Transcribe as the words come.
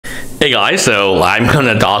Hey guys, so I'm going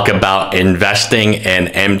to talk about investing in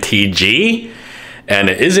MTG. And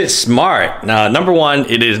is it smart? Now, number one,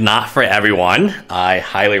 it is not for everyone. I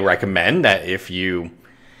highly recommend that if you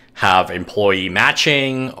have employee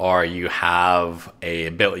matching or you have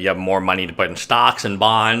you have more money to put in stocks and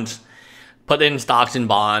bonds, put in stocks and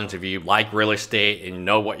bonds. If you like real estate and you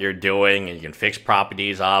know what you're doing and you can fix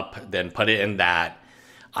properties up, then put it in that.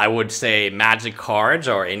 I would say Magic cards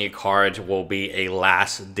or any cards will be a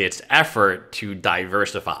last-ditch effort to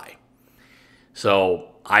diversify.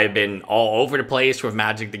 So I've been all over the place with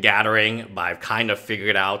Magic the Gathering, but I've kind of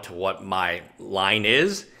figured out what my line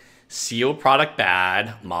is. Sealed product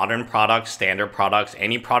bad, modern products, standard products,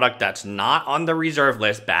 any product that's not on the reserve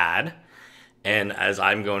list bad. And as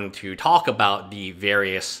I'm going to talk about the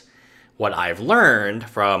various what I've learned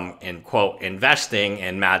from, in quote, investing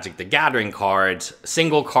in Magic the Gathering cards,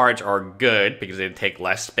 single cards are good because they take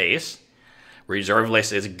less space. Reserve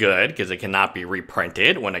list is good because it cannot be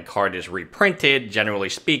reprinted. When a card is reprinted, generally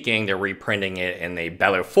speaking, they're reprinting it in a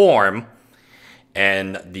better form,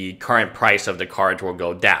 and the current price of the cards will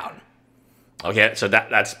go down. Okay, so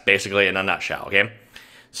that's basically in a nutshell, okay?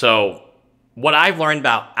 So what I've learned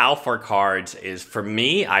about alpha cards is, for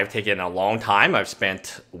me, I've taken a long time. I've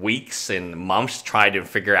spent weeks and months trying to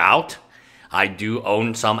figure out. I do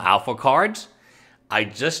own some alpha cards. I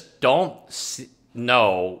just don't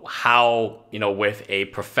know how, with a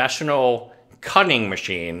professional cutting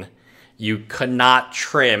machine, you could not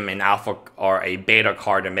trim an alpha or a beta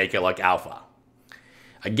card to make it look alpha.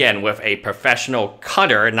 Again, with a professional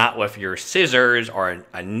cutter, not with your scissors or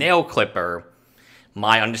a nail clipper,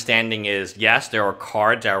 my understanding is, yes, there are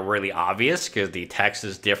cards that are really obvious because the text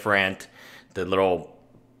is different, the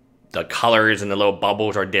colors and the little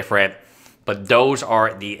bubbles are different, but those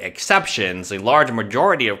are the exceptions. The large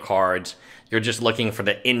majority of cards, you're just looking for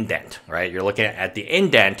the indent, right? You're looking at the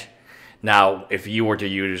indent. Now, if you were to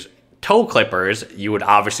use toe clippers, you would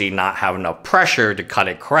obviously not have enough pressure to cut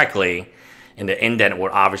it correctly, and the indent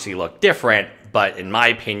would obviously look different, but in my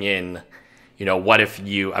opinion, what if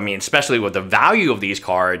you, especially with the value of these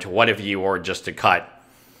cards, what if you were just to cut,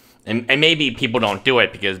 and maybe people don't do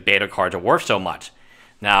it because beta cards are worth so much.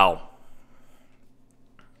 Now,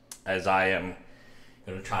 as I am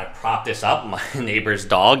going to try to prop this up, my neighbor's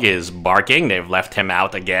dog is barking. They've left him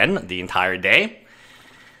out again the entire day.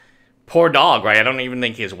 Poor dog, right? I don't even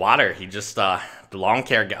think he's water. He just, the lawn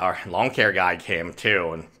care guy came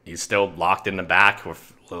too, and he's still locked in the back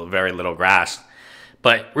with very little grass.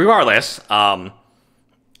 But regardless, I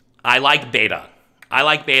like beta.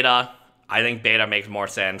 I think beta makes more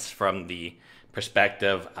sense from the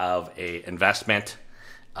perspective of a investment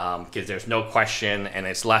because there's no question, and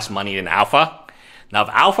it's less money than alpha. Now, if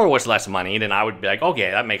alpha was less money, then I would be like, okay,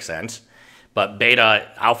 that makes sense. But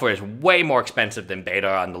alpha is way more expensive than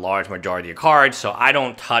beta on the large majority of cards, so I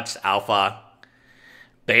don't touch alpha.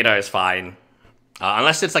 Beta is fine.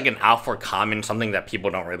 Unless it's like an alpha common, something that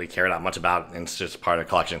people don't really care that much about, and it's just part of the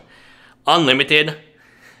collection. Unlimited,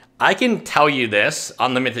 I can tell you this,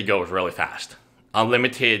 Unlimited goes really fast.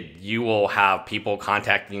 Unlimited, you will have people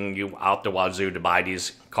contacting you out the wazoo to buy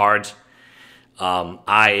these cards.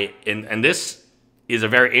 And this is a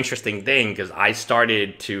very interesting thing because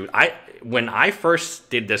when I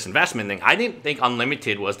first did this investment thing, I didn't think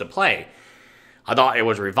Unlimited was the play. I thought it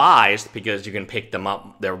was revised because you can pick them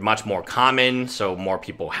up. They're much more common, so more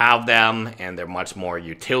people have them, and they're much more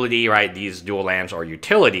utility, right? These dual lands are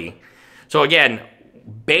utility. So again,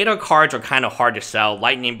 beta cards are kind of hard to sell.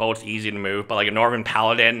 Lightning Bolt's easy to move, but like a Northern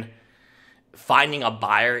Paladin, finding a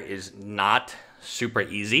buyer is not super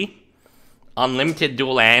easy. Unlimited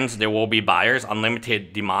dual lands, there will be buyers.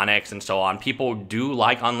 Unlimited demonics and so on. People do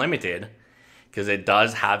like Unlimited because it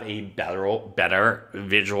does have a better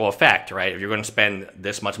visual effect, right? If you're going to spend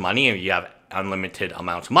this much money and you have unlimited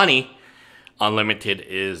amounts of money, Unlimited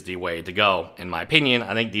is the way to go, in my opinion.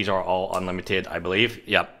 I think these are all unlimited, I believe.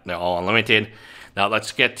 Yep, they're all unlimited. Now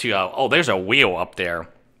let's get to, there's a wheel up there.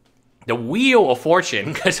 The Wheel of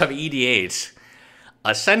Fortune, because of EDH,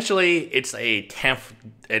 essentially it's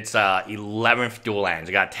 11th dual lands.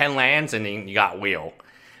 You got 10 lands and then you got Wheel.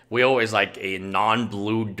 Wheel is like a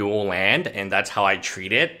non-blue dual land, and that's how I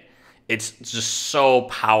treat it. It's just so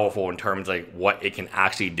powerful in terms of like what it can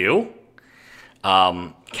actually do.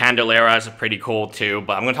 Candelera is pretty cool too,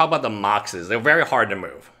 but I'm going to talk about the Moxes. They're very hard to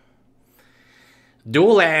move.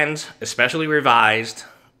 Dual lands, especially revised,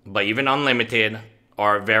 but even unlimited,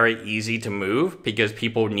 are very easy to move because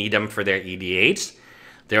people need them for their EDHs.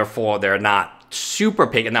 Therefore, they're not super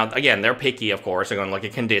picky. Now, again, they're picky, of course. They're going to look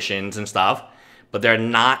at conditions and stuff, but they're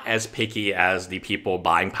not as picky as the people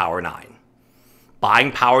buying Power 9.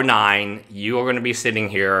 buying Power 9, you are going to be sitting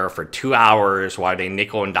here for 2 hours while they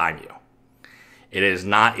nickel and dime you. It is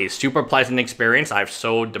not a super pleasant experience. I've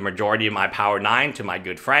sold the majority of my Power 9 to my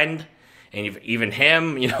good friend. And even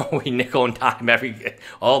him, you know, we nickel and dime every...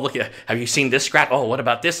 Oh, look at... Have you seen this scrap? Oh, what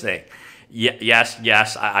about this thing?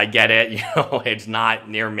 Yes, I get it. You know, it's not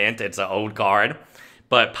near mint. It's an old card.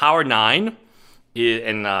 But Power 9,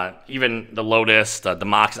 and even the Lotus, the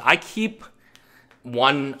Mox, I keep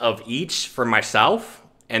one of each for myself.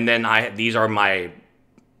 And then these are my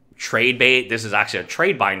trade bait. This is actually a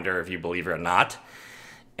trade binder, if you believe it or not.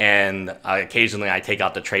 And occasionally I take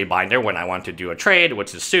out the trade binder when I want to do a trade,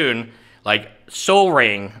 which is soon. Like Soul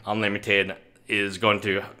Ring Unlimited is going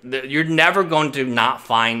to... You're never going to not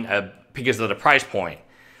find because of the price point.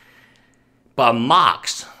 But a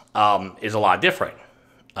Mox is a lot different.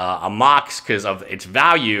 A Mox, because of its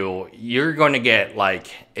value, you're going to get,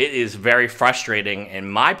 like... It is very frustrating in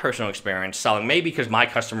my personal experience selling, maybe because my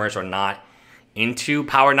customers are not into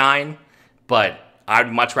Power 9, but I'd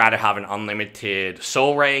much rather have an unlimited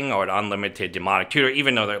Soul Ring or an unlimited Demonic Tutor,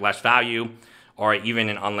 even though they're less value, or even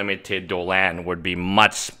an unlimited Dual Land would be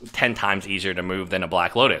 10 times easier to move than a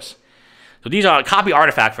Black Lotus. So these are a copy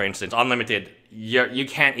artifact, for instance, unlimited. You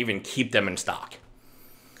can't even keep them in stock.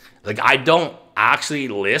 Like, I don't actually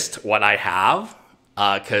list what I have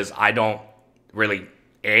because I don't really,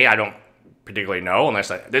 I don't particularly know unless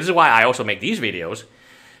this is why I also make these videos,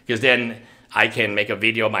 because then I can make a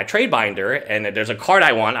video of my trade binder, and if there's a card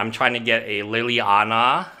I want, I'm trying to get a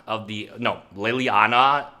Liliana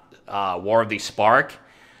War of the Spark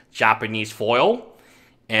Japanese foil,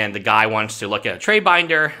 and the guy wants to look at a trade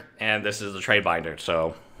binder, and this is the trade binder.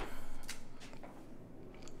 So,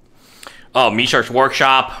 Research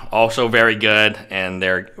Workshop, also very good, and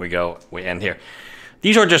there we go, we end here.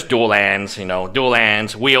 These are just dual lands, you know, dual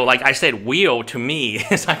lands. Wheel, like I said, Wheel to me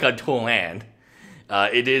is like a dual land.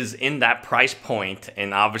 It is in that price point,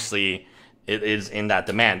 and obviously it is in that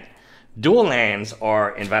demand. Dual lands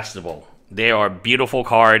are investable. They are beautiful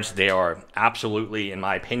cards. They are absolutely, in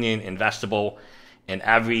my opinion, investable in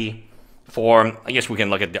every form. I guess we can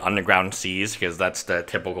look at the Underground Seas, because that's the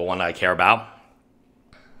typical one I care about.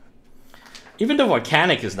 Even the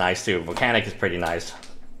Volcanic is nice too. Volcanic is pretty nice.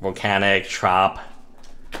 Volcanic, Trop,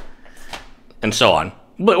 and so on.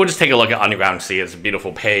 But we'll just take a look at Underground Sea. It's a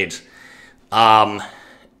beautiful page.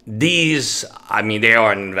 These, I mean, they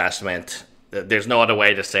are an investment. There's no other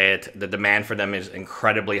way to say it. The demand for them is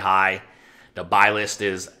incredibly high. The buy list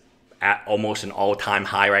is at almost an all-time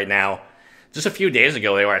high right now. Just a few days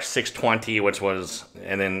ago, they were at 620, which was,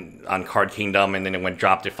 and then on Card Kingdom, and then it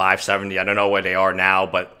dropped to 570. I don't know where they are now,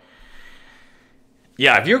 but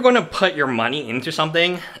yeah, if you're going to put your money into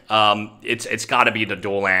something, it's got to be the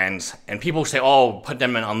dual lands. And people say, oh, put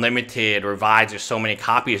them in unlimited, revives, there's so many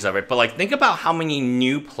copies of it. But like, think about how many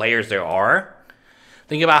new players there are.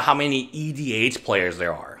 Think about how many EDH players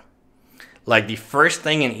there are. Like, the first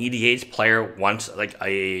thing an EDH player wants, like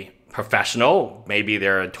a professional, maybe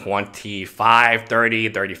they're 25, 30,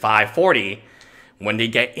 35, 40, when they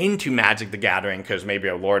get into Magic the Gathering, because maybe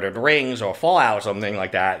a Lord of the Rings or Fallout or something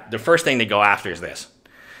like that, the first thing they go after is this.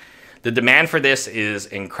 The demand for this is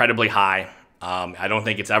incredibly high. I don't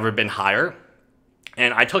think it's ever been higher.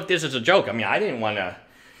 And I took this as a joke. I mean, I didn't want to...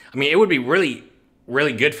 I mean, it would be really,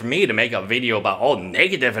 really good for me to make a video about, oh,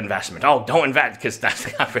 negative investment. Oh, don't invest, because that's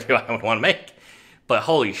the kind of video I would want to make. But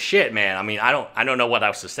holy shit, man. I mean, I don't know what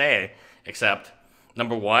else to say, except,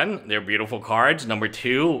 number one, they're beautiful cards. Number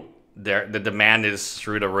two, the demand is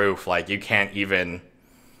through the roof. Like, you can't even,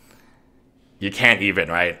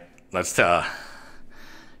 right? Let's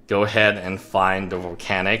go ahead and find the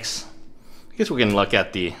Volcanics. I guess we can look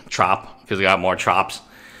at the Trop, because we got more Trops.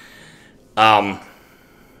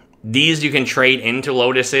 These you can trade into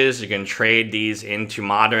Lotuses. You can trade these into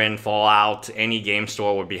Modern, Fallout. Any game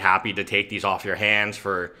store would be happy to take these off your hands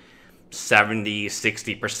for 70,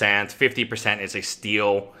 60%. 50% is a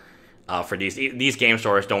steal. For these game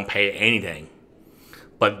stores don't pay anything,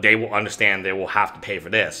 but they will understand they will have to pay for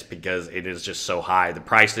this because it is just so high. The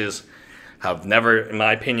prices have never, in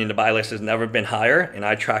my opinion, the buy list has never been higher, and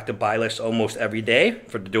I track the buy list almost every day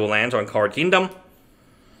for the dual lands on Card Kingdom.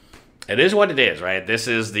 It is what it is, right? This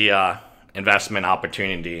is the investment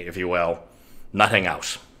opportunity, if you will. Nothing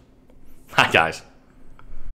else. Hi, guys.